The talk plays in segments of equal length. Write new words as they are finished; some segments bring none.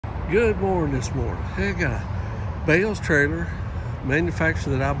Good morning this morning. I got a Bales trailer,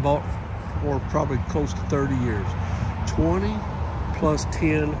 manufacturer that I bought for probably close to 30 years. 20 plus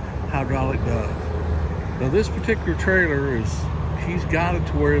 10 hydraulic dove. Now this particular trailer he's got it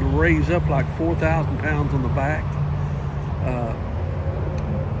to where it'll raise up like 4,000 pounds on the back.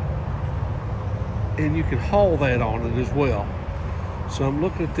 And you can haul that on it as well. So I'm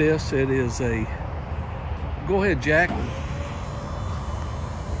looking at this. It is a, go ahead, Jack.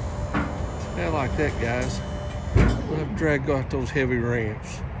 I like that, guys. We'll have to drag out those heavy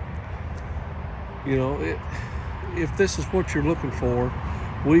ramps. You know, if this is what you're looking for,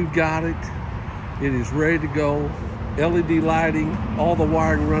 we've got it. It is ready to go. LED lighting, all the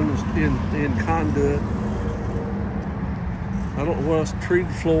wiring runs in conduit. I don't know what else,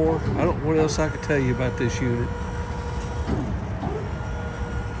 treated floor. I don't know what else I could tell you about this unit.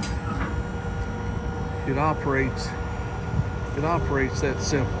 It operates that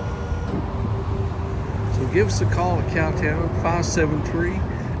simple. So give us a call at Cowtown,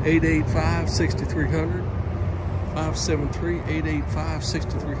 573-885-6300.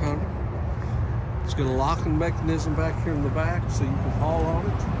 573-885-6300. It's got a locking mechanism back here in the back so you can haul on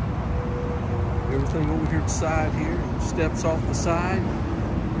it. Everything over here to the side here, steps off the side. I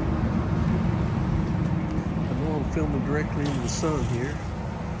know I'm filming directly into the sun here.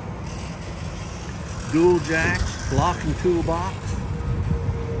 Dual jacks, locking toolbox.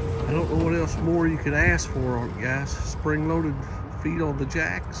 I don't know what else more you could ask for on it, guys. Spring-loaded feet on the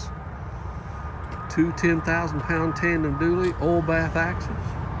jacks. Two 10,000-pound tandem dually, oil bath axles.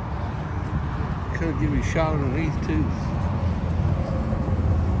 Kind of give you a shot underneath too.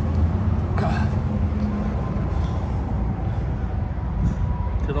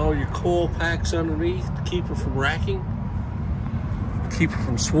 Got all your coil packs underneath to keep it from racking, keep it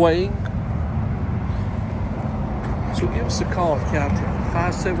from swaying. So give us a call at Cowtown,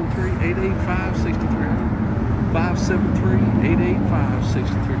 573-885-6300, 573-885